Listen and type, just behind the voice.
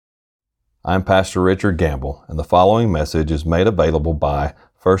I'm Pastor Richard Gamble, and the following message is made available by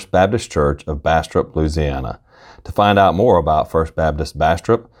First Baptist Church of Bastrop, Louisiana. To find out more about First Baptist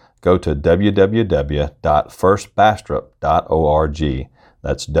Bastrop, go to www.firstbastrop.org.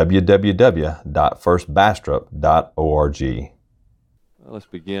 That's www.firstbastrop.org. Let's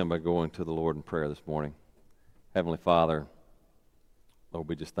begin by going to the Lord in prayer this morning. Heavenly Father, Lord,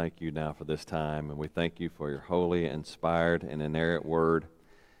 we just thank you now for this time, and we thank you for your holy, inspired, and inerrant word.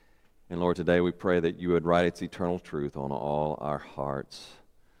 And Lord, today we pray that you would write its eternal truth on all our hearts.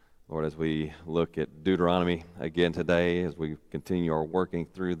 Lord, as we look at Deuteronomy again today, as we continue our working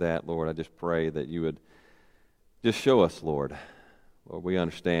through that, Lord, I just pray that you would just show us, Lord. Lord, we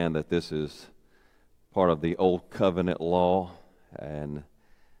understand that this is part of the Old Covenant law, and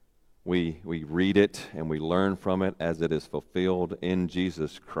we read it and we learn from it as it is fulfilled in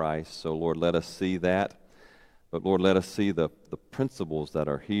Jesus Christ. So, Lord, let us see that. But, Lord, let us see the principles that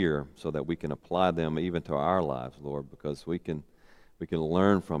are here so that we can apply them even to our lives, Lord, because we can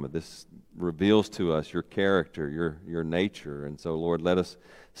learn from it. This reveals to us your character, your nature. And so, Lord, let us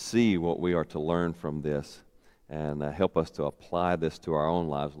see what we are to learn from this and help us to apply this to our own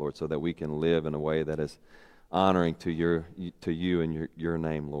lives, Lord, so that we can live in a way that is honoring to you and your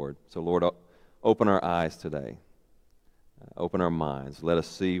name, Lord. So, Lord, open our eyes today. Open our minds. Let us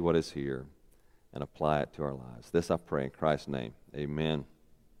see what is here and apply it to our lives. This I pray in Christ's name. Amen.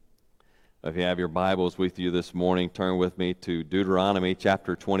 If you have your Bibles with you this morning, turn with me to Deuteronomy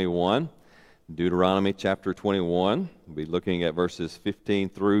chapter 21. Deuteronomy chapter 21. We'll be looking at verses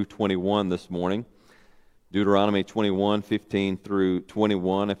 15 through 21 this morning. Deuteronomy 21, 15 through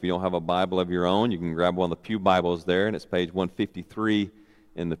 21. If you don't have a Bible of your own, you can grab one of the Pew Bibles there, and it's page 153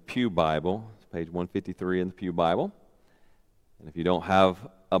 in the Pew Bible. It's page 153 in the Pew Bible. And if you don't have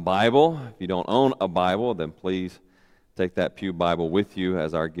a Bible, if you don't own a Bible, then please take that Pew Bible with you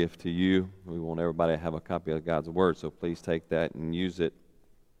as our gift to you. We want everybody to have a copy of God's Word, so please take that and use it.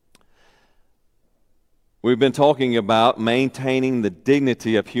 We've been talking about maintaining the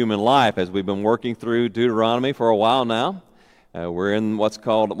dignity of human life as we've been working through Deuteronomy for a while now. We're in what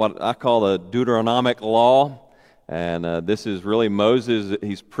I call the Deuteronomic law, and this is really Moses.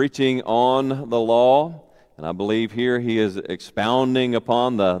 He's preaching on the law. And I believe here he is expounding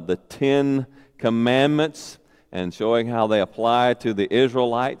upon the 10 commandments and showing how they apply to the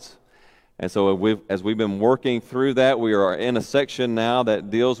Israelites. And so as we've been working through that, we are in a section now that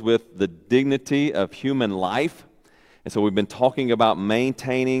deals with the dignity of human life. And so we've been talking about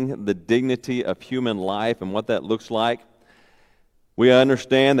maintaining the dignity of human life and what that looks like. We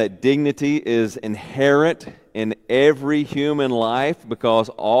understand that dignity is inherent in every human life because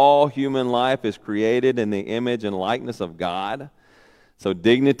all human life is created in the image and likeness of God. So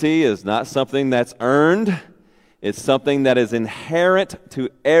dignity is not something that's earned. It's something that is inherent to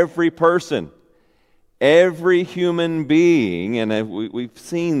every person, every human being. And we've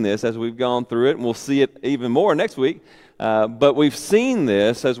seen this as we've gone through it, and we'll see it even more next week. But we've seen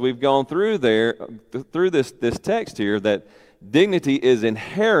this as we've gone through this text here, that dignity is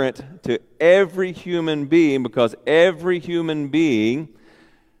inherent to every human being because every human being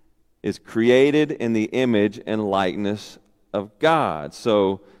is created in the image and likeness of God.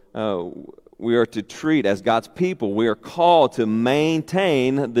 So we are to treat, as God's people, we are called to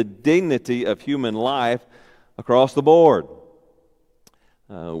maintain the dignity of human life across the board.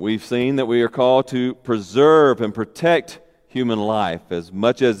 We've seen that we are called to preserve and protect human life as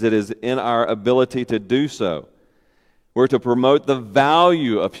much as it is in our ability to do so. We're to promote the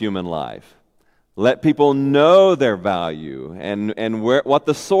value of human life. Let people know their value and what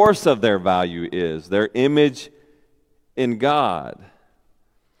the source of their value is, their image in God.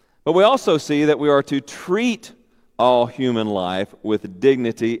 But we also see that we are to treat all human life with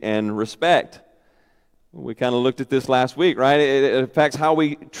dignity and respect. We kind of looked at this last week, right? It affects how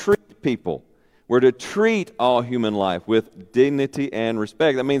we treat people. We're to treat all human life with dignity and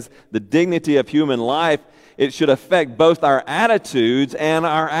respect. That means the dignity of human life, it should affect both our attitudes and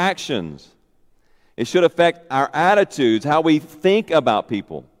our actions. It should affect our attitudes, how we think about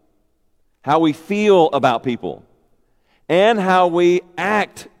people, how we feel about people, and how we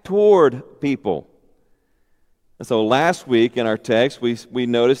act toward people. And so last week in our text, we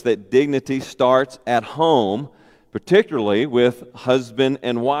noticed that dignity starts at home, particularly with husband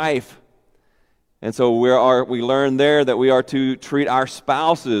and wife. And so we learned there that we are to treat our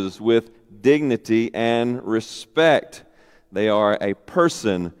spouses with dignity and respect. They are a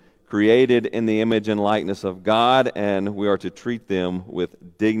person created in the image and likeness of God, and we are to treat them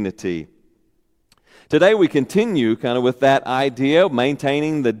with dignity. Today we continue kind of with that idea of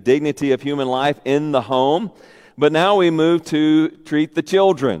maintaining the dignity of human life in the home, but now we move to treat the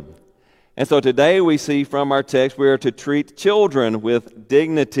children. And so today we see from our text we are to treat children with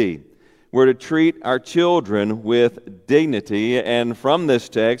dignity. We're to treat our children with dignity. And from this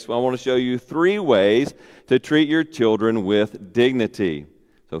text, I want to show you 3 ways to treat your children with dignity.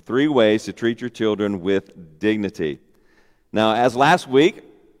 So 3 ways to treat your children with dignity. Now, as last week,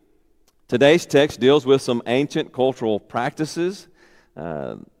 today's text deals with some ancient cultural practices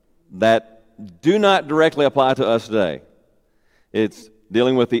that do not directly apply to us today. It's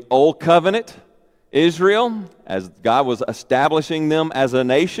dealing with the Old Covenant, Israel, as God was establishing them as a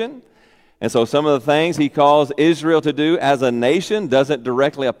nation. And so some of the things he calls Israel to do as a nation doesn't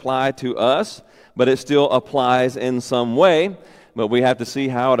directly apply to us, but it still applies in some way. But we have to see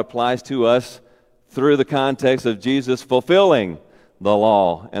how it applies to us through the context of Jesus fulfilling the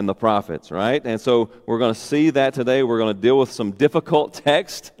law and the prophets, right? And so we're going to see that today. We're going to deal with some difficult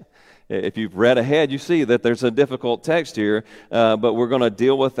text. If you've read ahead, you see that there's a difficult text here, but we're going to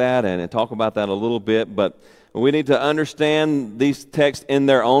deal with that and talk about that a little bit. But we need to understand these texts in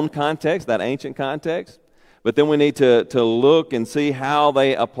their own context, that ancient context. But then we need to look and see how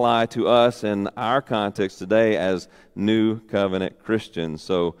they apply to us in our context today as New Covenant Christians.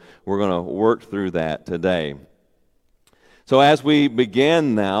 So we're going to work through that today. So as we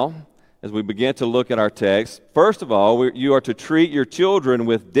begin now, as we begin to look at our text, first of all, you are to treat your children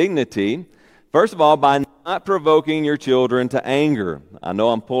with dignity. First of all, by not provoking your children to anger. I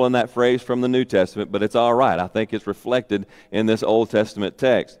know I'm pulling that phrase from the New Testament, but it's all right. I think it's reflected in this Old Testament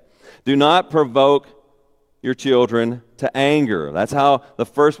text. Do not provoke your children to anger. That's how the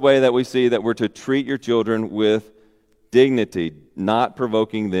first way that we see that we're to treat your children with dignity, not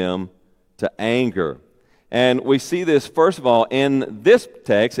provoking them to anger. And we see this, first of all, in this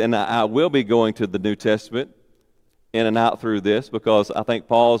text, and I will be going to the New Testament in and out through this because I think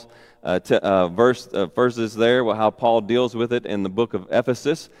Paul's verses there, how Paul deals with it in the book of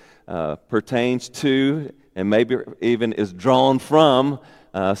Ephesus, pertains to and maybe even is drawn from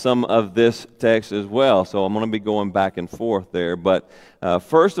some of this text as well. So I'm going to be going back and forth there. But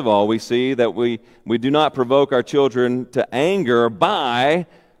first of all, we see that we do not provoke our children to anger by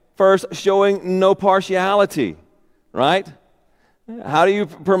first showing no partiality, right? How do you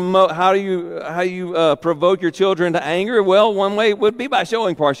provoke your children to anger? Well, one way would be by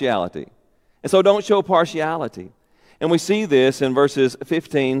showing partiality. And so don't show partiality. And we see this in verses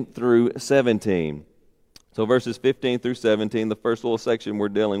 15 through 17. So verses 15 through 17, the first little section we're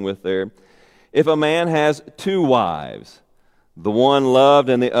dealing with there. If a man has 2 wives, the one loved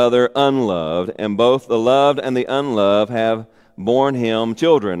and the other unloved, and both the loved and the unloved have borne him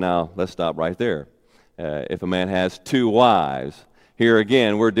children. Now, let's stop right there. If a man has 2 wives, here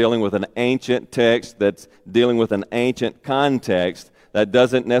again, we're dealing with an ancient text that's dealing with an ancient context that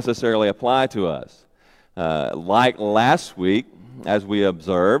doesn't necessarily apply to us. Like last week, as we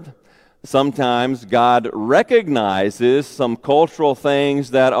observed, sometimes God recognizes some cultural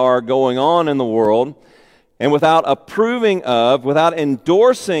things that are going on in the world, and without approving of, without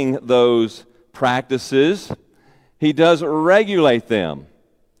endorsing those practices, He does regulate them.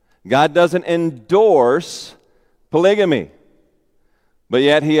 God doesn't endorse polygamy, but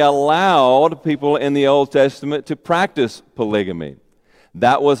yet He allowed people in the Old Testament to practice polygamy.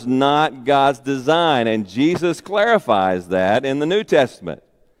 That was not God's design, and Jesus clarifies that in the New Testament.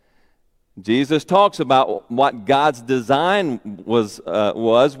 Jesus talks about what God's design was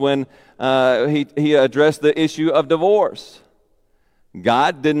when he addressed the issue of divorce.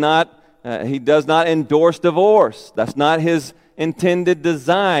 God did not, He does not endorse divorce. That's not His intended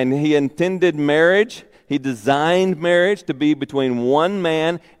design. He intended marriage. He designed marriage to be between one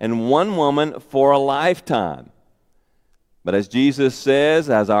man and one woman for a lifetime. But as Jesus says,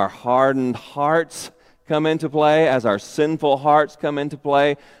 as our hardened hearts come into play, as our sinful hearts come into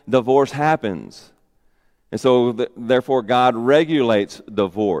play, divorce happens. And so, therefore, God regulates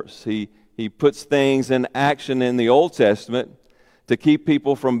divorce. He puts things in action in the Old Testament to keep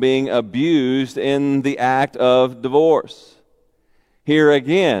people from being abused in the act of divorce. Here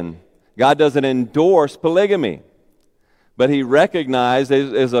again, God doesn't endorse polygamy, but He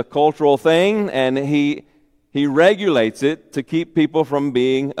recognizes it as a cultural thing, and He regulates it to keep people from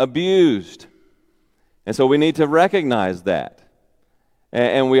being abused. And so we need to recognize that.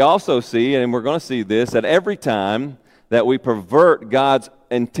 And we also see, and we're going to see this, that every time that we pervert God's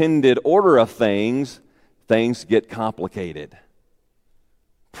intended order of things, things get complicated.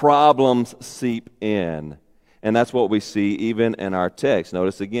 Problems seep in. And that's what we see even in our text.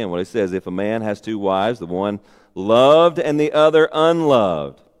 Notice again what it says. If a man has 2 wives, the one loved and the other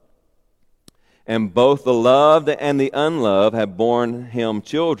unloved, and both the loved and the unloved have borne him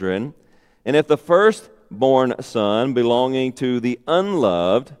children, and if the firstborn son belonging to the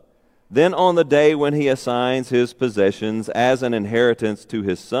unloved Then on the day when he assigns his possessions as an inheritance to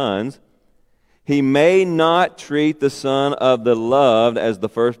his sons, he may not treat the son of the loved as the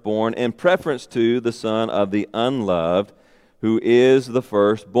firstborn in preference to the son of the unloved, who is the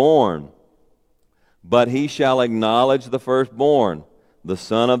firstborn. But he shall acknowledge the firstborn, the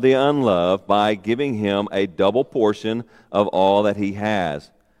son of the unloved, by giving him a double portion of all that he has.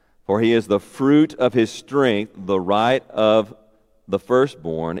 For he is the fruit of his strength, the right of the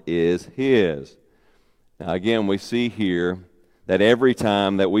firstborn is his. Now again, we see here that every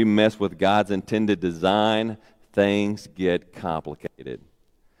time that we mess with God's intended design, things get complicated.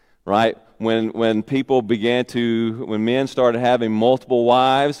 Right? When men started having multiple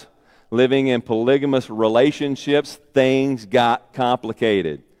wives, living in polygamous relationships, things got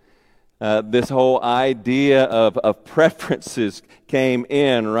complicated. This whole idea of preferences came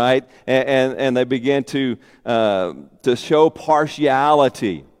in, right? And they began to show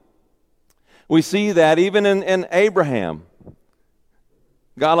partiality. We see that even in Abraham.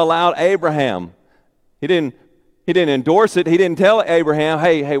 God allowed Abraham. He didn't endorse it. He didn't tell Abraham,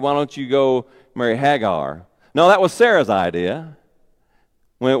 hey, why don't you go marry Hagar? No, that was Sarah's idea.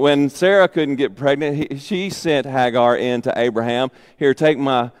 When Sarah couldn't get pregnant, she sent Hagar in to Abraham. Here, take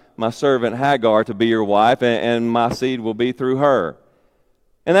my servant Hagar to be your wife, and my seed will be through her.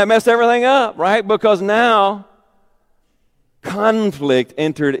 And that messed everything up, right? Because now conflict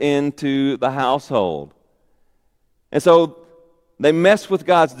entered into the household. And so they messed with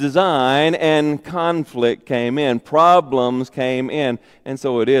God's design, and conflict came in. Problems came in. And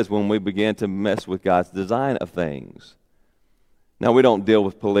so it is when we begin to mess with God's design of things. Now, we don't deal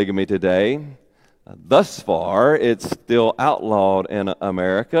with polygamy today. Thus far, it's still outlawed in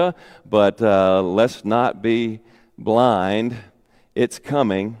America, but let's not be blind. It's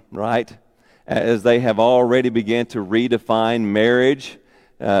coming, right? As they have already begun to redefine marriage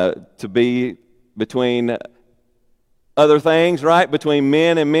to be between other things, right? Between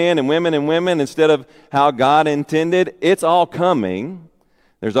men and women instead of how God intended. It's all coming.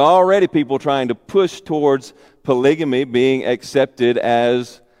 There's already people trying to push towards polygamy being accepted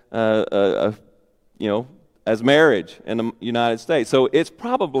as as marriage in the United States. So it's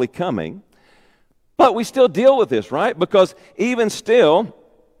probably coming. But we still deal with this, right? Because even still,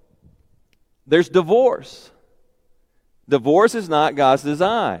 there's divorce. Divorce is not God's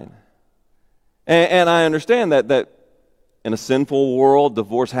design. And I understand that in a sinful world,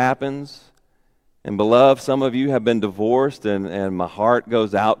 divorce happens. And beloved, some of you have been divorced, and my heart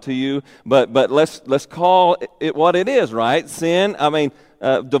goes out to you. But let's call it what it is, right? Sin.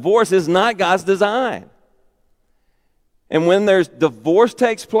 Divorce is not God's design. And when there's divorce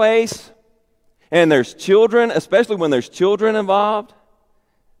takes place, and there's children, especially when there's children involved,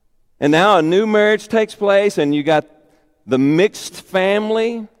 and now a new marriage takes place, and you got the mixed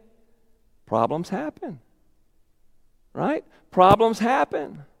family, problems happen. Right? Problems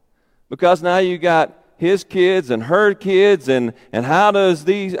happen. Because now you got his kids and her kids, and how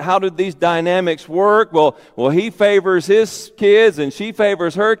did these dynamics work? Well, he favors his kids and she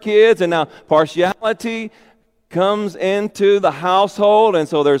favors her kids, and now partiality comes into the household, and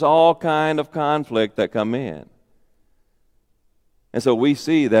so there's all kind of conflict that come in. And so we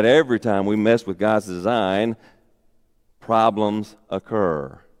see that every time we mess with God's design, problems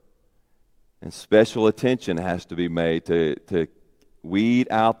occur. And special attention has to be made to weed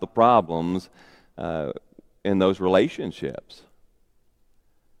out the problems in those relationships.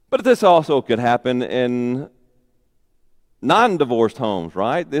 But this also could happen in non-divorced homes,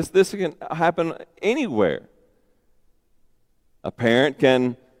 right? This can happen anywhere. A parent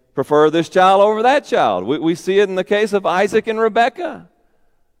can prefer this child over that child. We see it in the case of Isaac and Rebekah.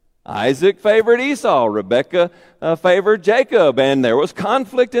 Isaac favored Esau, Rebekah favored Jacob, and there was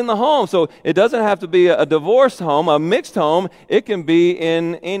conflict in the home. So it doesn't have to be a divorced home, a mixed home. It can be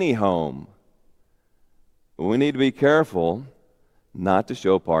in any home. But we need to be careful not to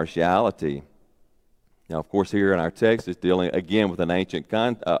show partiality. Now, of course, here in our text, it's dealing again with an ancient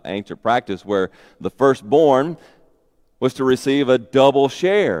practice where the firstborn was to receive a double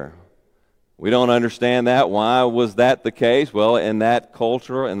share. We don't understand that. Why was that the case? Well, in that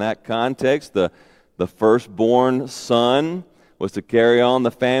culture, in that context, the firstborn son was to carry on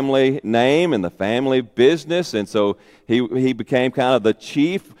the family name and the family business, and so he became kind of the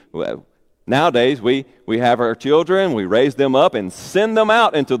chief. Nowadays, we have our children, we raise them up and send them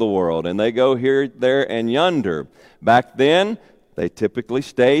out into the world, and they go here, there, and yonder. Back then, they typically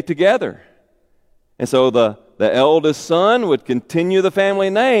stayed together. And so the eldest son would continue the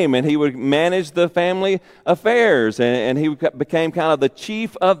family name, and he would manage the family affairs, and he became kind of the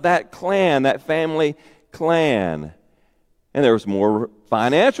chief of that clan, that family clan. And there was more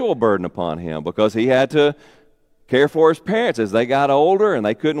financial burden upon him because he had to care for his parents as they got older and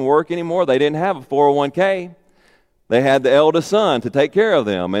they couldn't work anymore. They didn't have a 401k. They had the eldest son to take care of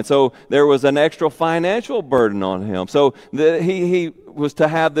them. And so there was an extra financial burden on him. So he was to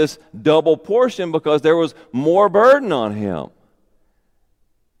have this double portion because there was more burden on him.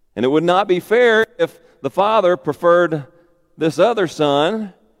 And it would not be fair if the father preferred this other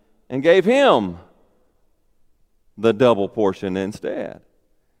son and gave him the double portion instead.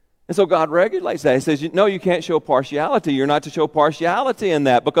 And so God regulates that. He says, no, you can't show partiality. You're not to show partiality in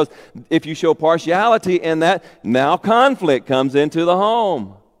that, because if you show partiality in that, now conflict comes into the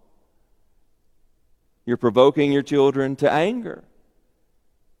home. You're provoking your children to anger.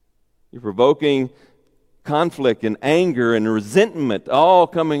 You're provoking conflict and anger and resentment all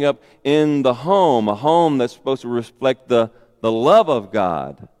coming up in the home, a home that's supposed to reflect the love of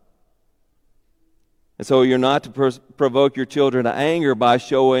God. And so you're not to provoke your children to anger by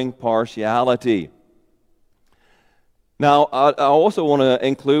showing partiality. Now, I also want to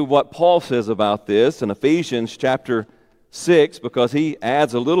include what Paul says about this in Ephesians chapter 6, because he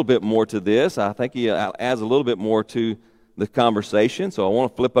adds a little bit more to this. I think he adds a little bit more to the conversation. So I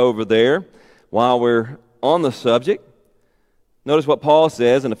want to flip over there while we're on the subject. Notice what Paul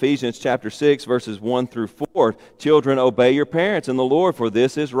says in Ephesians chapter 6, verses 1 through 4. Children, obey your parents in the Lord, for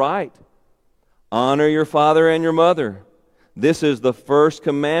this is right. Honor your father and your mother. This is the first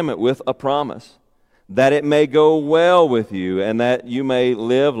commandment with a promise, that it may go well with you and that you may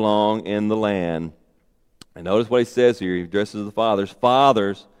live long in the land. And notice what he says here. He addresses the fathers.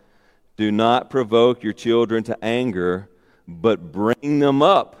 Fathers, do not provoke your children to anger, but bring them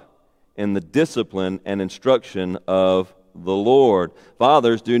up in the discipline and instruction of the Lord.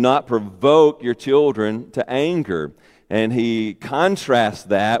 Fathers, do not provoke your children to anger. And he contrasts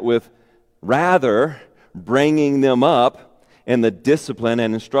that with rather bringing them up in the discipline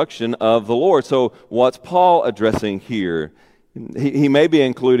and instruction of the Lord. So what's Paul addressing here? He may be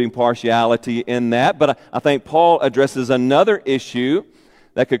including partiality in that, but I think Paul addresses another issue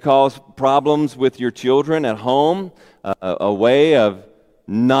that could cause problems with your children at home, a way of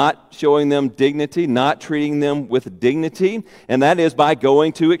not showing them dignity, not treating them with dignity, and that is by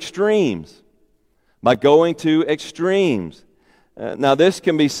going to extremes. By going to extremes. Now, this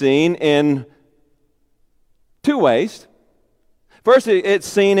can be seen in two ways. First, it's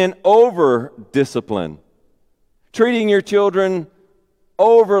seen in over-discipline. Treating your children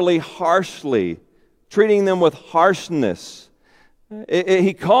overly harshly. Treating them with harshness.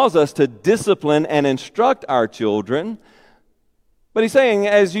 He calls us to discipline and instruct our children. But he's saying,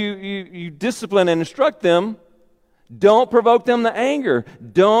 as you discipline and instruct them, don't provoke them to anger.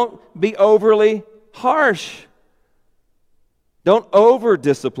 Don't be overly harsh. Don't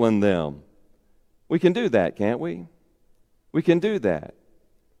over-discipline them. We can do that, can't we? We can do that.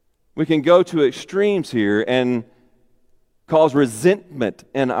 We can go to extremes here and cause resentment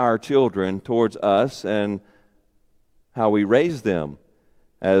in our children towards us and how we raise them.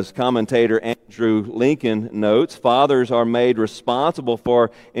 As commentator Andrew Lincoln notes, fathers are made responsible for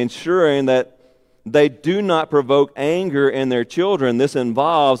ensuring that they do not provoke anger in their children. This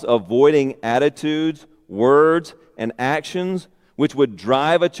involves avoiding attitudes, words, and actions which would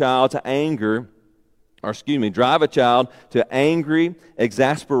drive a child to angry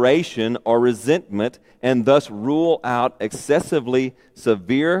exasperation or resentment, and thus rule out excessively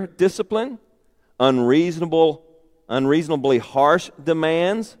severe discipline, unreasonably harsh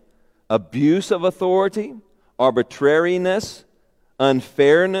demands, abuse of authority, arbitrariness,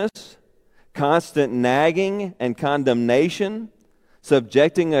 unfairness, constant nagging and condemnation,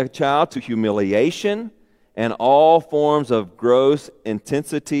 subjecting a child to humiliation, and all forms of gross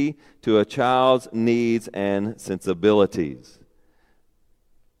intensity to a child's needs and sensibilities.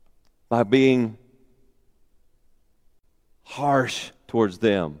 By being harsh towards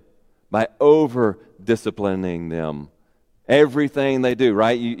them, by over-disciplining them, everything they do,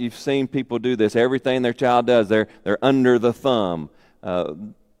 right? You've seen people do this. Everything their child does, they're under the thumb,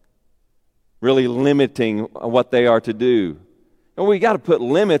 really limiting what they are to do. And we got to put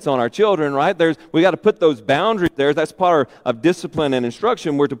limits on our children, right? We got to put those boundaries there. That's part of discipline and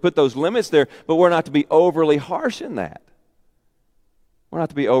instruction. We're to put those limits there, but we're not to be overly harsh in that. We're not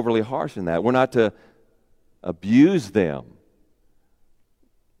to be overly harsh in that. We're not to abuse them.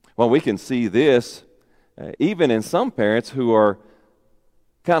 Well, we can see this even in some parents who are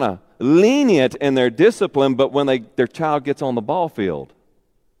kind of lenient in their discipline, but when their child gets on the ball field,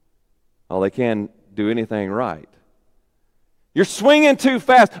 well, they can't do anything right. You're swinging too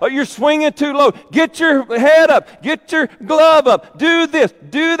fast. Oh, you're swinging too low. Get your head up. Get your glove up. Do this.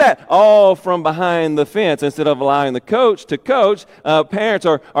 Do that. All from behind the fence. Instead of allowing the coach to coach, parents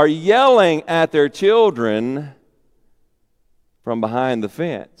are yelling at their children from behind the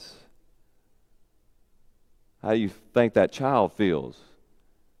fence. How do you think that child feels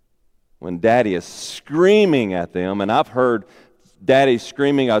when daddy is screaming at them? And I've heard daddies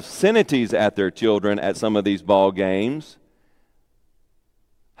screaming obscenities at their children at some of these ball games.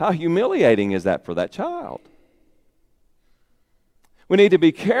 How humiliating is that for that child? We need to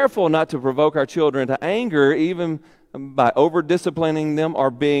be careful not to provoke our children to anger, even by over-disciplining them or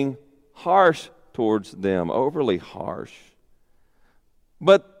being harsh towards them, overly harsh.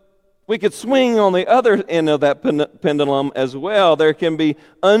 But we could swing on the other end of that pendulum as well. There can be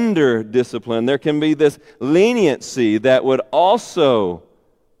under-discipline. There can be this leniency that would also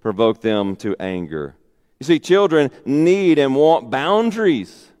provoke them to anger. You see, children need and want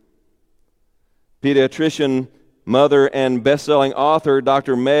boundaries. Pediatrician, mother, and best-selling author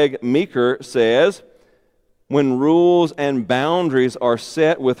Dr. Meg Meeker says, when rules and boundaries are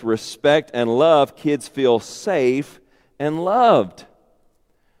set with respect and love, kids feel safe and loved.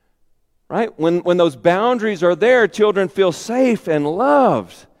 Right? When those boundaries are there, children feel safe and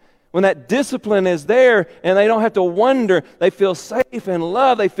loved. When that discipline is there and they don't have to wonder, they feel safe and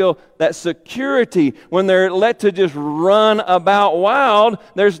loved. They feel that security. When they're let to just run about wild,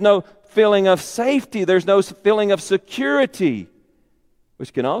 there's no feeling of safety. There's no feeling of security,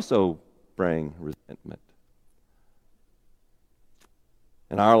 which can also bring resentment.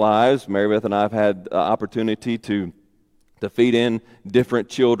 In our lives, Mary Beth and I have had opportunity to feed in different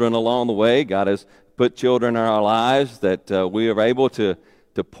children along the way. God has put children in our lives that we are able to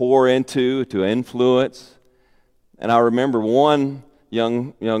pour into, to influence. And I remember one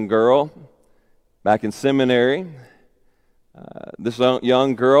young girl back in seminary. This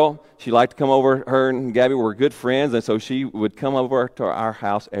young girl, she liked to come over. Her and Gabby were good friends, and so she would come over to our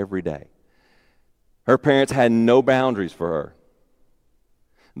house every day. Her parents had no boundaries for her.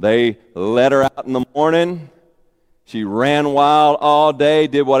 They let her out in the morning. She ran wild all day,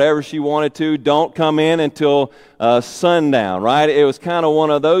 did whatever she wanted to. Don't come in until sundown, right? It was kind of one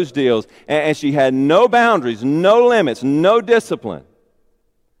of those deals. And she had no boundaries, no limits, no discipline.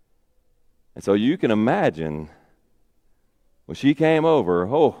 And so you can imagine when she came over,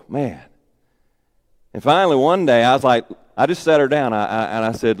 oh, man. And finally one day I was like, I just sat her down and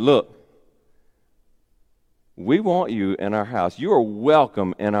I said, look, we want you in our house. You are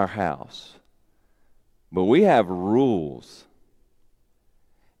welcome in our house. But we have rules.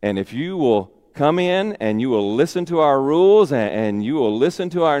 And if you will come in and you will listen to our rules and you will listen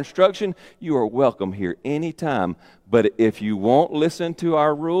to our instruction, you are welcome here anytime. But if you won't listen to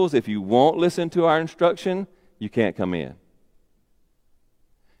our rules, if you won't listen to our instruction, you can't come in.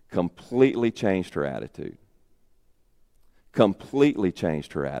 Completely changed her attitude. Completely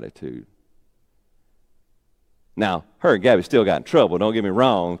changed her attitude. Now, her and Gabby still got in trouble. Don't get me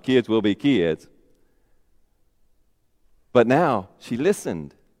wrong. Kids will be kids. But now she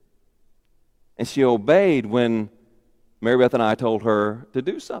listened. And she obeyed when Mary Beth and I told her to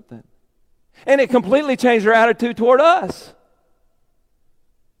do something. And it completely changed her attitude toward us.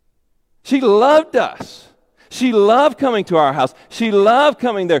 She loved us. She loved coming to our house. She loved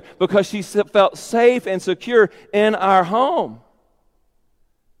coming there because she felt safe and secure in our home.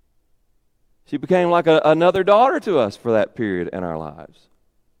 She became like another daughter to us for that period in our lives.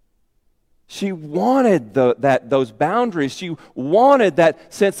 She wanted those boundaries. She wanted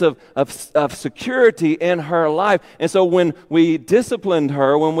that sense of security in her life. And so when we disciplined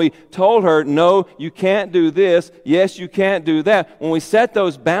her, when we told her, no, you can't do this, yes, you can't do that, when we set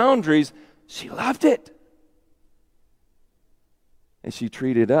those boundaries, she loved it. And she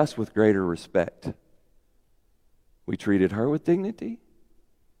treated us with greater respect. We treated her with dignity,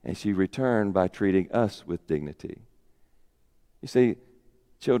 and she returned by treating us with dignity. You see,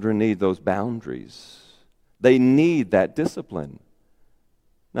 children need those boundaries. They need that discipline.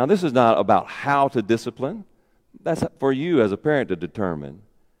 Now, this is not about how to discipline. That's for you as a parent to determine.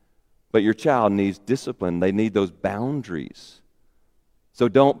 But your child needs discipline. They need those boundaries. So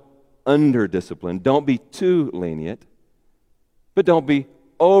don't under-discipline. Don't be too lenient. But don't be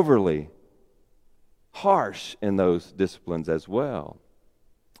overly harsh in those disciplines as well.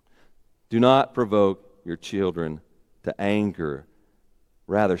 Do not provoke your children to anger.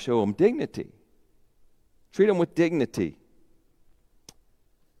 Rather, show them dignity. Treat them with dignity.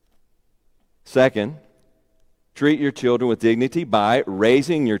 Second, treat your children with dignity by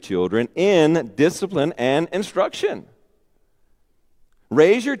raising your children in discipline and instruction.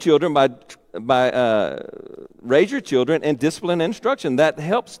 Raise your children by raise your children in discipline and instruction. That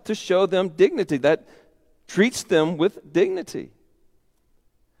helps to show them dignity. That treats them with dignity.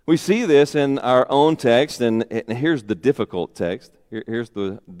 We see this in our own text, and here's the difficult text. Here's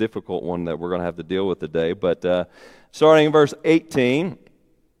the difficult one that we're going to have to deal with today. But starting in verse 18,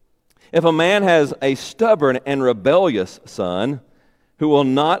 if a man has a stubborn and rebellious son who will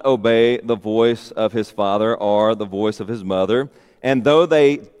not obey the voice of his father or the voice of his mother, and though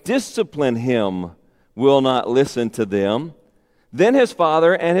they discipline him, will not listen to them, then his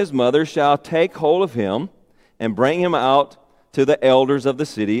father and his mother shall take hold of him and bring him out to the elders of the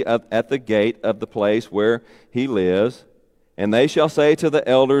city at the gate of the place where he lives. And they shall say to the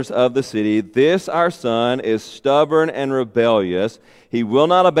elders of the city, this our son is stubborn and rebellious. He will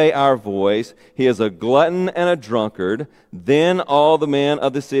not obey our voice. He is a glutton and a drunkard. Then all the men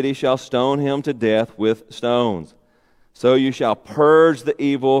of the city shall stone him to death with stones. So you shall purge the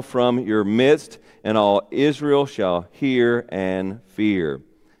evil from your midst, and all Israel shall hear and fear.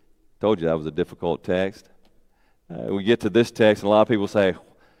 Told you that was a difficult text. We get to this text, and a lot of people say,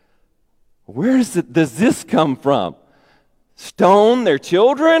 where does this come from? Stone their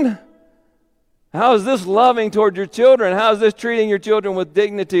children? How is this loving toward your children? How is this treating your children with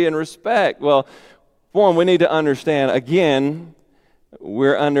dignity and respect? Well, one, we need to understand, again,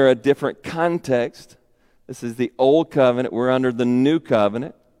 we're under a different context. This is the Old Covenant. We're under the New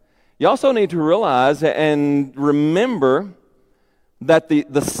Covenant. You also need to realize and remember that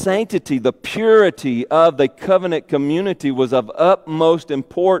the sanctity, the purity of the covenant community was of utmost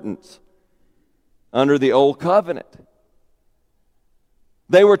importance under the Old Covenant.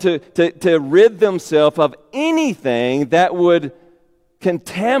 They were to rid themselves of anything that would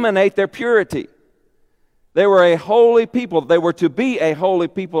contaminate their purity. They were a holy people. They were to be a holy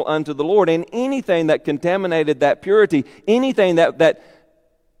people unto the Lord. And anything that contaminated that purity, anything that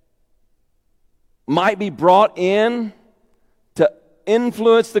might be brought in to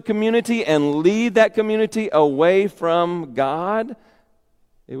influence the community and lead that community away from God,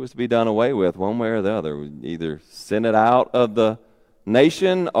 it was to be done away with one way or the other. Either send it out of the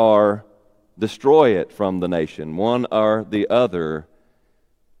nation or destroy it from the nation, one or the other.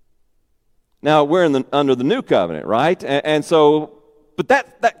 Now we're under the New Covenant, right? And so, but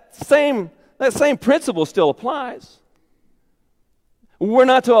that same principle still applies. We're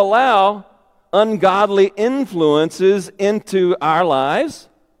not to allow ungodly influences into our lives,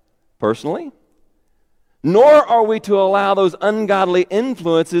 personally, nor are we to allow those ungodly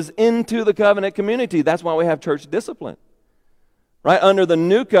influences into the covenant community. That's why we have church discipline. Right? Under the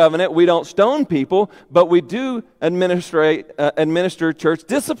New Covenant, we don't stone people, but we do administer church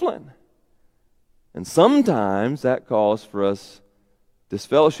discipline. And sometimes that calls for us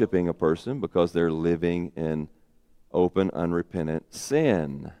disfellowshipping a person because they're living in open, unrepentant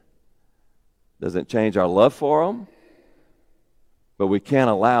sin. Doesn't change our love for them, but we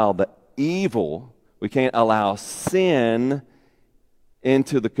can't allow the evil, we can't allow sin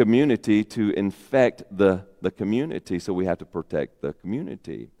into the community to infect the community, so we have to protect the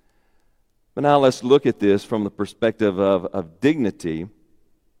community. But now let's look at this from the perspective of dignity,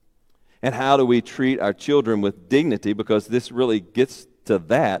 and how do we treat our children with dignity, because this really gets to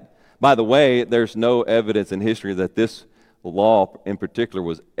that. By the way, there's no evidence in history that this law in particular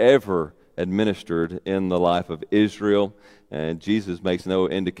was ever administered in the life of Israel, and Jesus makes no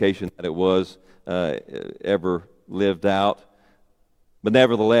indication that it was ever lived out. But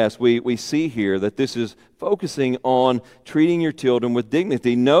nevertheless, we see here that this is focusing on treating your children with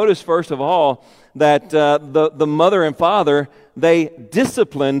dignity. Notice, first of all, that the mother and father, they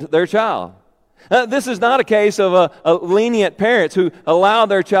disciplined their child. This is not a case of a lenient parents who allowed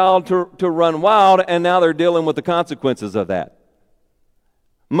their child to run wild, and now they're dealing with the consequences of that.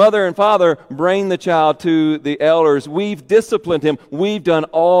 Mother and father bring the child to the elders. We've disciplined him. We've done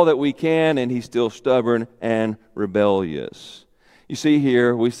all that we can, and he's still stubborn and rebellious. You see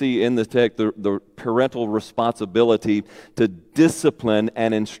here, we see in the text the parental responsibility to discipline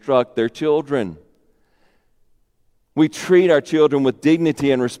and instruct their children. We treat our children with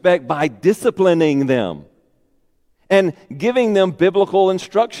dignity and respect by disciplining them and giving them biblical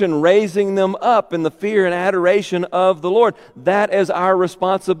instruction, raising them up in the fear and adoration of the Lord. That is our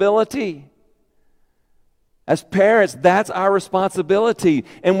responsibility. As parents, that's our responsibility.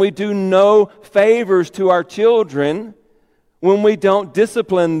 And we do no favors to our children when we don't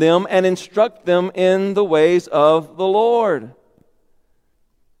discipline them and instruct them in the ways of the Lord.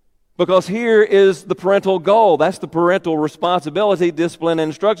 Because here is the parental goal. That's the parental responsibility, discipline, and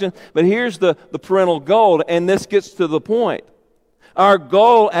instruction. But here's the parental goal, and this gets to the point. Our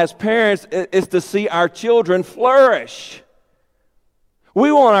goal as parents is to see our children flourish.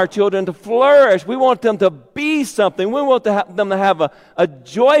 We want our children to flourish. We want them to be something. We want them to have a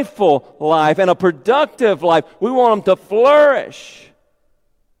joyful life and a productive life. We want them to flourish.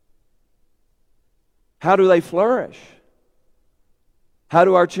 How do they flourish? How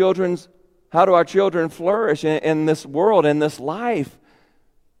do our children flourish in this world, in this life?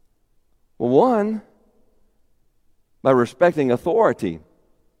 Well, one, by respecting authority.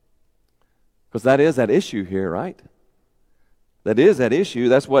 Because that is that issue here, right? That is that issue.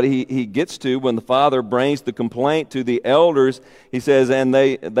 That's what he gets to when the father brings the complaint to the elders. He says, and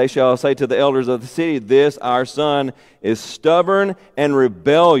they shall say to the elders of the city, this our son is stubborn and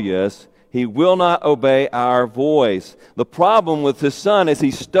rebellious. He will not obey our voice. The problem with his son is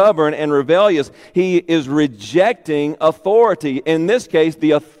he's stubborn and rebellious. He is rejecting authority. In this case,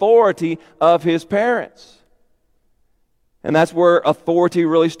 the authority of his parents. And that's where authority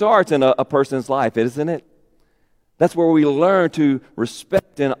really starts in a person's life, isn't it? That's where we learn to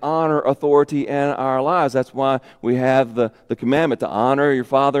respect and honor authority in our lives. That's why we have the commandment to honor your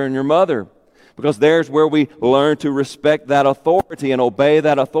father and your mother. Because there's where we learn to respect that authority and obey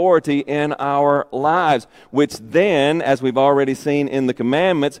that authority in our lives. Which then, as we've already seen in the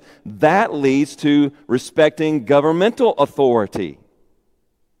commandments, that leads to respecting governmental authority.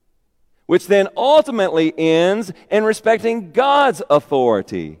 Which then ultimately ends in respecting God's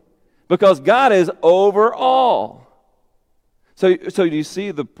authority. Because God is over all. So do you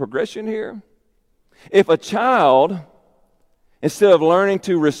see the progression here? If a child, instead of learning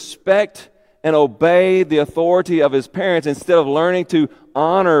to respect and obey the authority of his parents, instead of learning to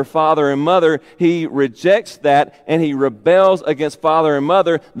honor father and mother, he rejects that and he rebels against father and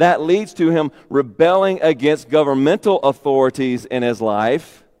mother, that leads to him rebelling against governmental authorities in his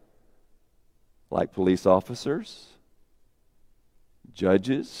life, like police officers,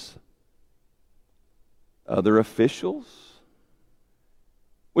 judges, other officials,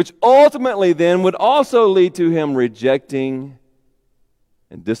 which ultimately then would also lead to him rejecting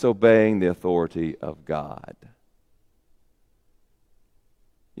and disobeying the authority of God.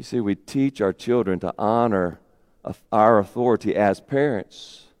 You see, we teach our children to honor our authority as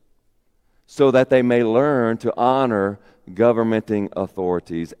parents so that they may learn to honor governmenting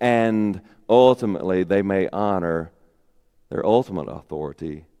authorities, and ultimately they may honor their ultimate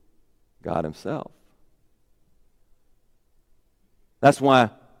authority, God Himself. That's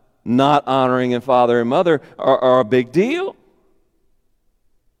why not honoring in father and mother are a big deal.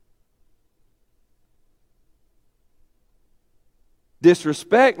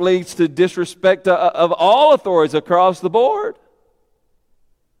 Disrespect leads to disrespect of all authorities across the board.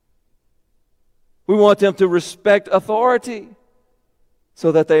 We want them to respect authority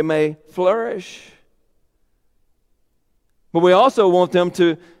so that they may flourish. But we also want them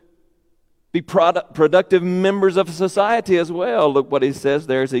to be productive members of society as well. Look what he says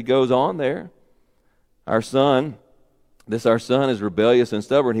there as he goes on there. Our son is rebellious and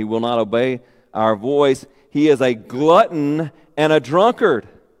stubborn. He will not obey our voice. He is a glutton and a drunkard.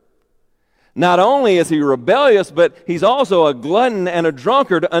 Not only is he rebellious, but he's also a glutton and a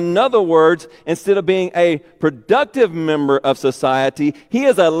drunkard. In other words, instead of being a productive member of society, he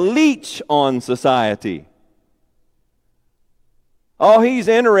is a leech on society. All he's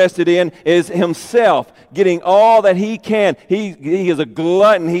interested in is himself, getting all that he can. He is a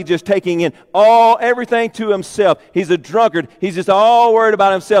glutton. He's just taking in everything to himself. He's a drunkard. He's just all worried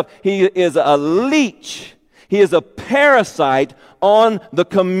about himself. He is a leech. He is a parasite on the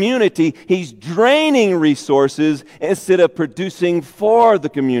community. He's draining resources instead of producing for the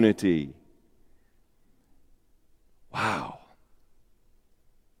community. Wow.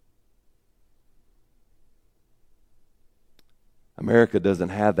 America doesn't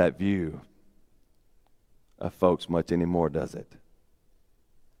have that view of folks much anymore, does it?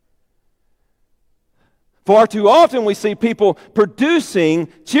 Far too often we see people producing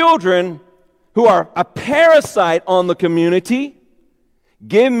children who are a parasite on the community.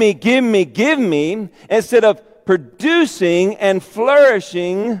 Give me, give me, give me, instead of producing and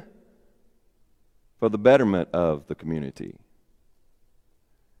flourishing for the betterment of the community.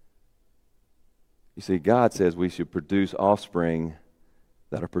 You see, God says we should produce offspring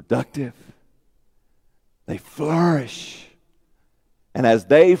that are productive. They flourish. And as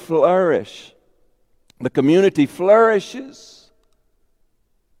they flourish, the community flourishes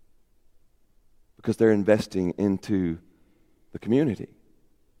because they're investing into the community.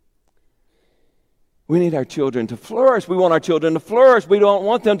 We need our children to flourish. We want our children to flourish. We don't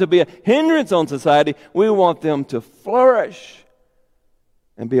want them to be a hindrance on society. We want them to flourish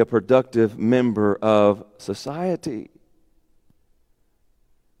and be a productive member of society.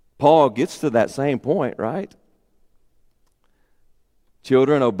 Paul gets to that same point, right?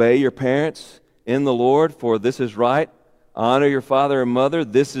 Children, obey your parents in the Lord, for this is right. Honor your father and mother.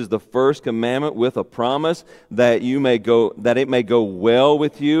 This is the first commandment with a promise that it may go well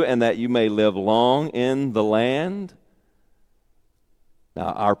with you and that you may live long in the land. Now,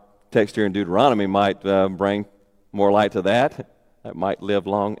 our text here in Deuteronomy might bring more light to that. That might live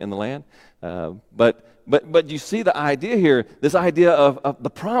long in the land. But you see the idea here. This idea of the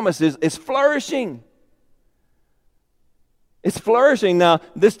promise is flourishing. It's flourishing. Now,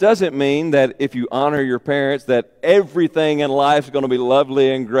 this doesn't mean that if you honor your parents that everything in life is going to be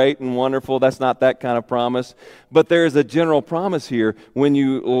lovely and great and wonderful. That's not that kind of promise. But there's a general promise here. When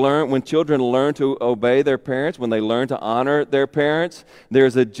children learn to obey their parents, when they learn to honor their parents,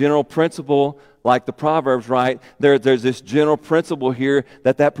 there's a general principle, like the Proverbs, right? There's this general principle here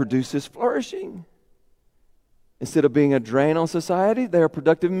that produces flourishing. Instead of being a drain on society, they're a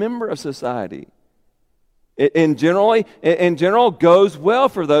productive member of society. In general, goes well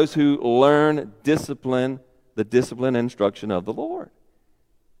for those who learn the discipline and instruction of the Lord.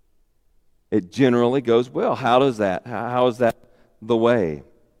 It generally goes well. How is that the way?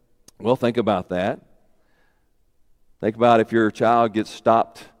 Well, think about that. Think about if your child gets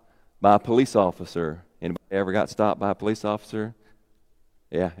stopped by a police officer. Anybody ever got stopped by a police officer?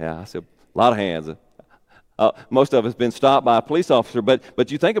 Yeah, I see a lot of hands. Most of us have been stopped by a police officer,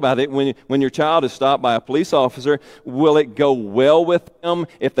 but you think about it, when your child is stopped by a police officer, will it go well with them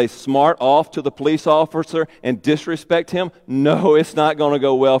if they smart off to the police officer and disrespect him? No, it's not going to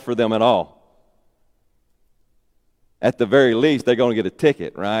go well for them at all. At the very least, they're going to get a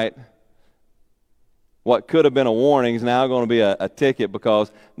ticket, right? What could have been a warning is now going to be a ticket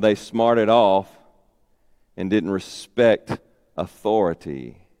because they smarted off and didn't respect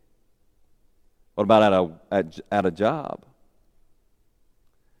authority. What about at a job?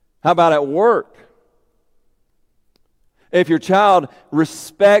 How about at work? If your child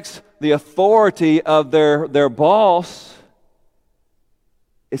respects the authority of their boss,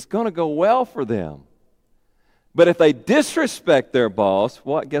 it's going to go well for them. But if they disrespect their boss,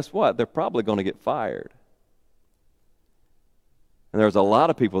 guess what? They're probably going to get fired. And there's a lot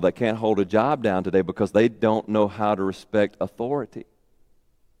of people that can't hold a job down today because they don't know how to respect authority.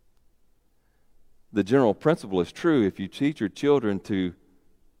 The general principle is true. If you teach your children to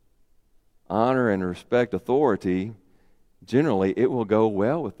honor and respect authority, generally it will go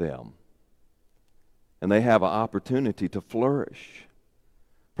well with them. And they have an opportunity to flourish.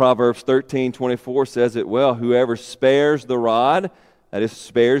 Proverbs 13:24 says it well. Whoever spares the rod, that is,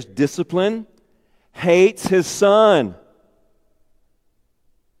 spares discipline, hates his son.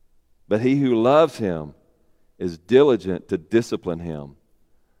 But he who loves him is diligent to discipline him.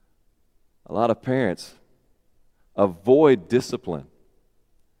 A lot of parents avoid discipline.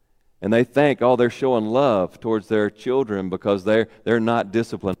 And they think, they're showing love towards their children because they're not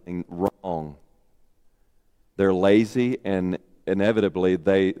disciplining wrong. They're lazy, and inevitably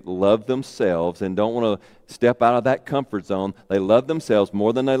they love themselves and don't want to step out of that comfort zone. They love themselves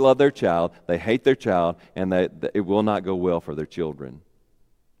more than they love their child. They hate their child, and it will not go well for their children.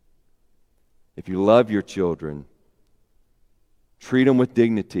 If you love your children, treat them with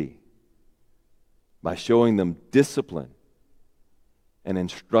dignity by showing them discipline and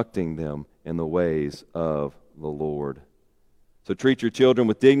instructing them in the ways of the Lord. So treat your children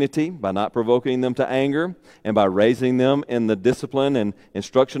with dignity by not provoking them to anger and by raising them in the discipline and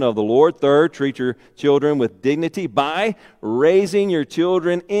instruction of the Lord. Third, treat your children with dignity by raising your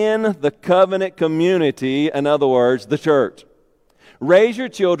children in the covenant community, in other words, the church. Raise your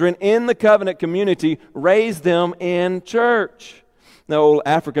children in the covenant community. Raise them in church. The old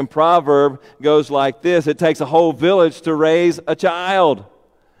African proverb goes like this: it takes a whole village to raise a child.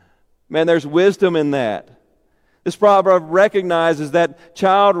 Man, there's wisdom in that. This proverb recognizes that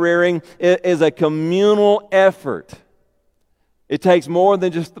child rearing is a communal effort. It takes more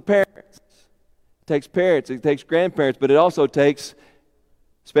than just the parents. It takes parents, it takes grandparents, but it also takes,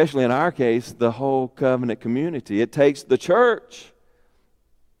 especially in our case, the whole covenant community. It takes the church.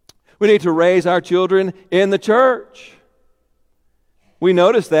 We need to raise our children in the church. We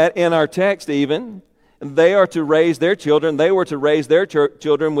notice that in our text even. They are to raise their children. They were to raise their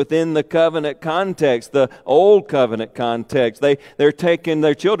children within the covenant context, the old covenant context. They're taking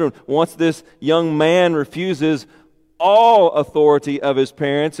their children. Once this young man refuses all authority of his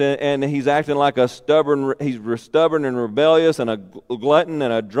parents and he's acting like he's stubborn and rebellious and a glutton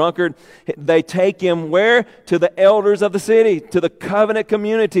and a drunkard, they take him where? To the elders of the city, to the covenant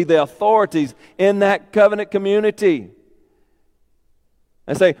community, the authorities in that covenant community.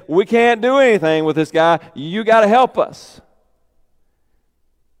 And say, we can't do anything with this guy. You got to help us.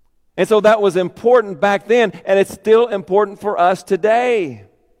 And so that was important back then, and it's still important for us today.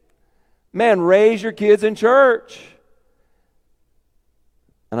 Man, raise your kids in church.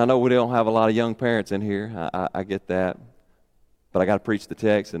 And I know we don't have a lot of young parents in here. I get that. But I got to preach the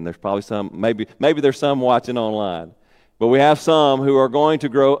text, and there's probably some, maybe there's some watching online. But we have some who are going to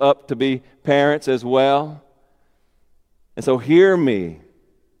grow up to be parents as well. And so hear me,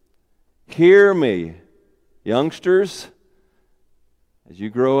 youngsters, as you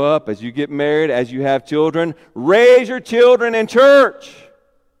grow up, as you get married, as you have children, raise your children in church.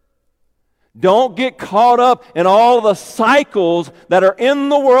 Don't get caught up in all the cycles that are in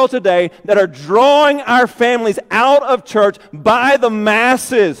the world today that are drawing our families out of church by the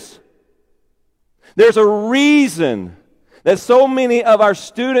masses. There's a reason that so many of our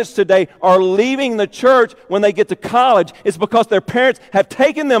students today are leaving the church when they get to college. It's because their parents have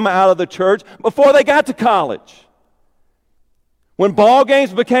taken them out of the church before they got to college. When ball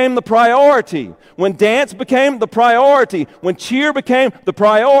games became the priority, when dance became the priority, when cheer became the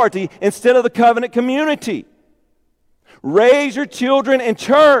priority instead of the covenant community. Raise your children in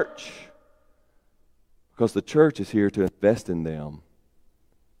church because the church is here to invest in them,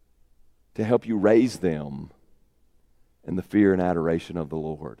 to help you raise them in the fear and adoration of the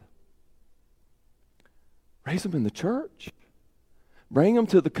Lord. Raise them in the church. Bring them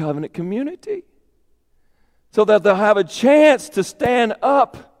to the covenant community so that they'll have a chance to stand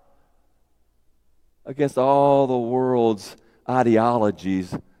up against all the world's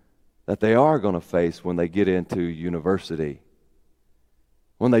ideologies that they are going to face when they get into university,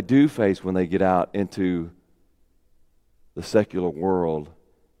 when they do face when they get out into the secular world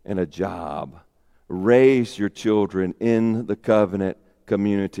and a job. Raise your children in the covenant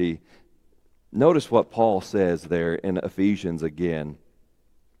community. Notice what Paul says there in Ephesians again.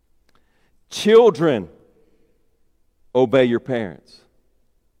 Children, obey your parents.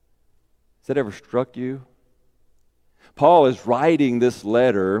 Has that ever struck you? Paul is writing this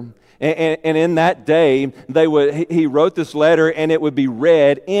letter, and in that day, he wrote this letter, and it would be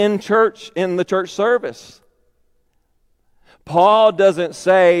read in church, in the church service. Paul doesn't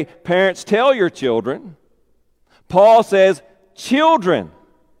say, parents, tell your children. Paul says, children.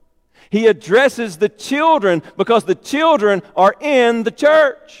 He addresses the children because the children are in the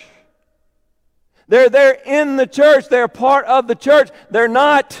church. They're in the church. They're part of the church. They're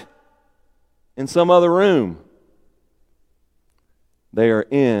not in some other room. They are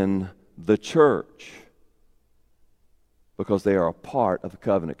in the church because they are a part of the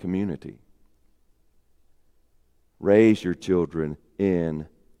covenant community. Raise your children in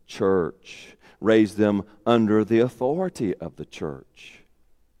church. Raise them under the authority of the church.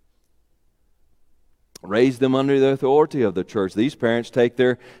 Raise them under the authority of the church. These parents take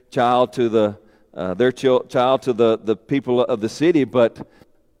their child to the people of the city, but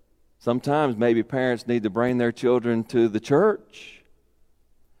sometimes maybe parents need to bring their children to the church.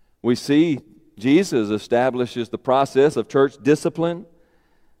 We see Jesus establishes the process of church discipline.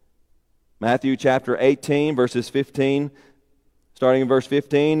 Matthew chapter 18, verses 15, starting in verse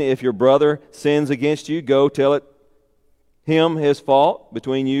 15, if your brother sins against you, go tell him his fault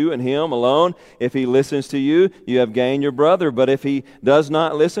between you and him alone. If he listens to you, you have gained your brother. But if he does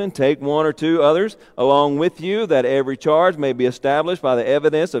not listen, take one or two others along with you, that every charge may be established by the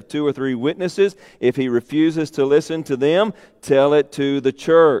evidence of 2 or 3 witnesses. If he refuses to listen to them, tell it to the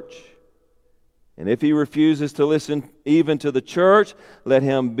church. And if he refuses to listen even to the church, let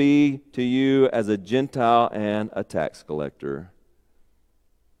him be to you as a Gentile and a tax collector.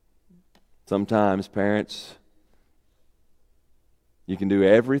 Sometimes, parents, you can do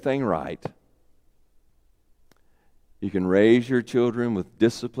everything right. You can raise your children with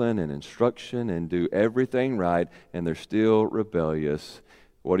discipline and instruction and do everything right, and they're still rebellious.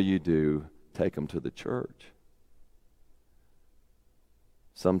 What do? Take them to the church.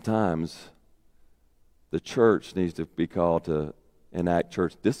 Sometimes the church needs to be called to enact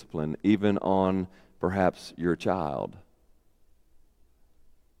church discipline, even on perhaps your child.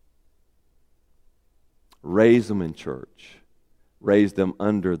 Raise them in church. Raise them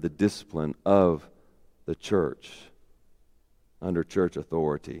under the discipline of the church, under church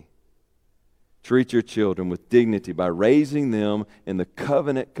authority. Treat your children with dignity by raising them in the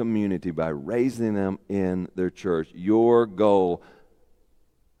covenant community, by raising them in their church. Your goal,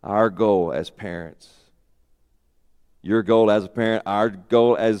 our goal as parents, your goal as a parent, our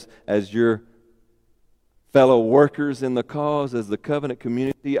goal as your fellow workers in the cause, as the covenant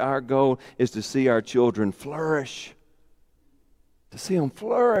community, our goal is to see our children flourish. To see them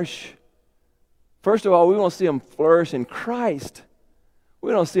flourish. First of all, we want to see them flourish in Christ.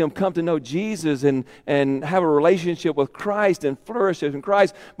 We don't see them come to know Jesus and have a relationship with Christ and flourish in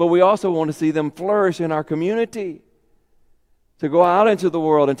Christ, but we also want to see them flourish in our community, to go out into the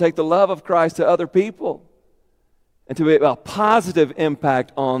world and take the love of Christ to other people, and to be a positive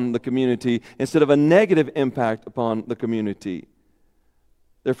impact on the community instead of a negative impact upon the community.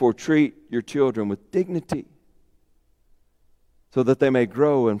 Therefore, treat your children with dignity so that they may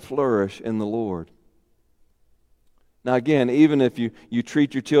grow and flourish in the Lord. Now again, even if you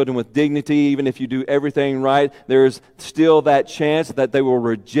treat your children with dignity, even if you do everything right, there's still that chance that they will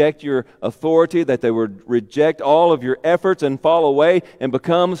reject your authority, that they will reject all of your efforts and fall away and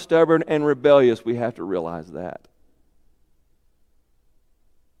become stubborn and rebellious. We have to realize that.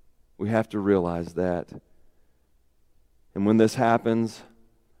 We have to realize that. And when this happens,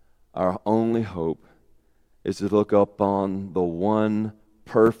 our only hope is to look upon the one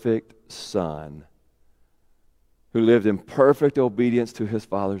perfect Son who lived in perfect obedience to his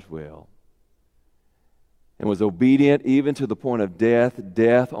Father's will and was obedient even to the point of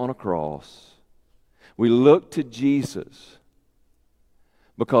death on a cross. We look to Jesus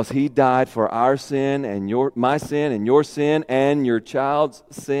because he died for our sin and my sin and your sin and your child's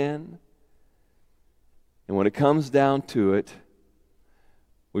sin. And when it comes down to it,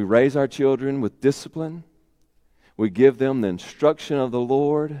 we raise our children with discipline. We give them the instruction of the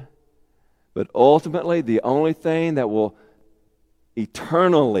Lord. But ultimately, the only thing that will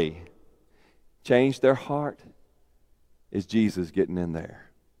eternally change their heart is Jesus getting in there.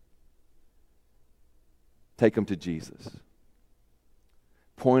 Take them to Jesus.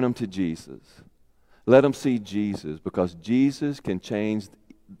 Point them to Jesus. Let them see Jesus, because Jesus can change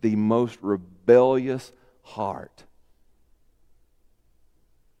the most rebellious heart.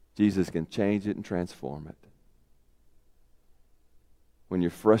 Jesus can change it and transform it. When you're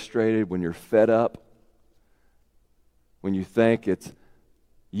frustrated, when you're fed up, when you think it's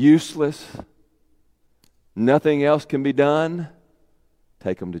useless, nothing else can be done,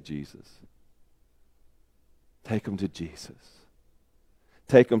 take them to Jesus. Take them to Jesus.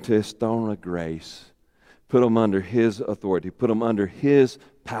 Take them to his throne of grace. Put them under his authority. Put them under his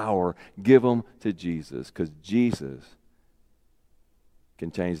power. Give them to Jesus, because Jesus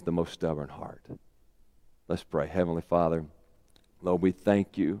can change the most stubborn heart. Let's pray. Heavenly Father, Lord, we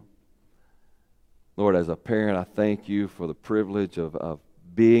thank you. Lord, as a parent, I thank you for the privilege of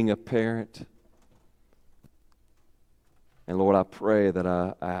being a parent. And Lord, I pray that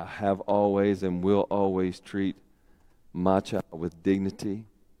I have always and will always treat my child with dignity,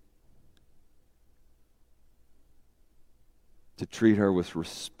 to treat her with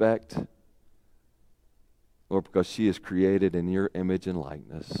respect, Lord, because she is created in your image and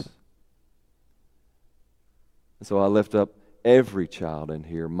likeness. And so I lift up every child in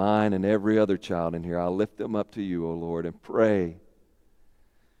here, mine and every other child in here. I lift them up to you, O Lord, and pray,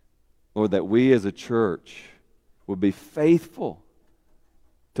 Lord, that we as a church would be faithful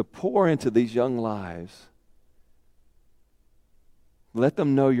to pour into these young lives. Let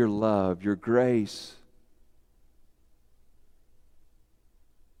them know your love, your grace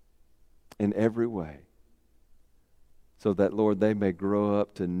in every way, so that, Lord, they may grow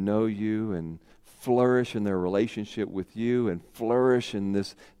up to know you and flourish in their relationship with you and flourish in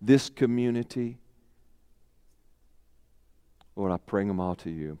this community. Lord, I bring them all to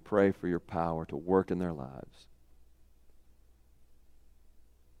you and pray for your power to work in their lives.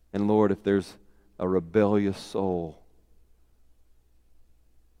 And Lord, if there's a rebellious soul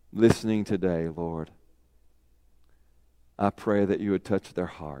listening today, Lord, I pray that you would touch their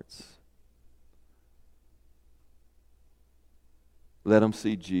hearts. Let them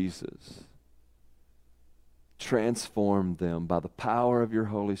see Jesus. Transform them by the power of your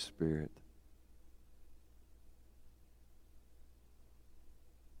Holy Spirit.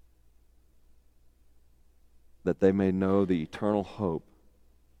 That they may know the eternal hope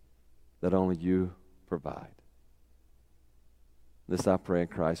that only you provide. This I pray in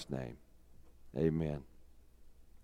Christ's name. Amen.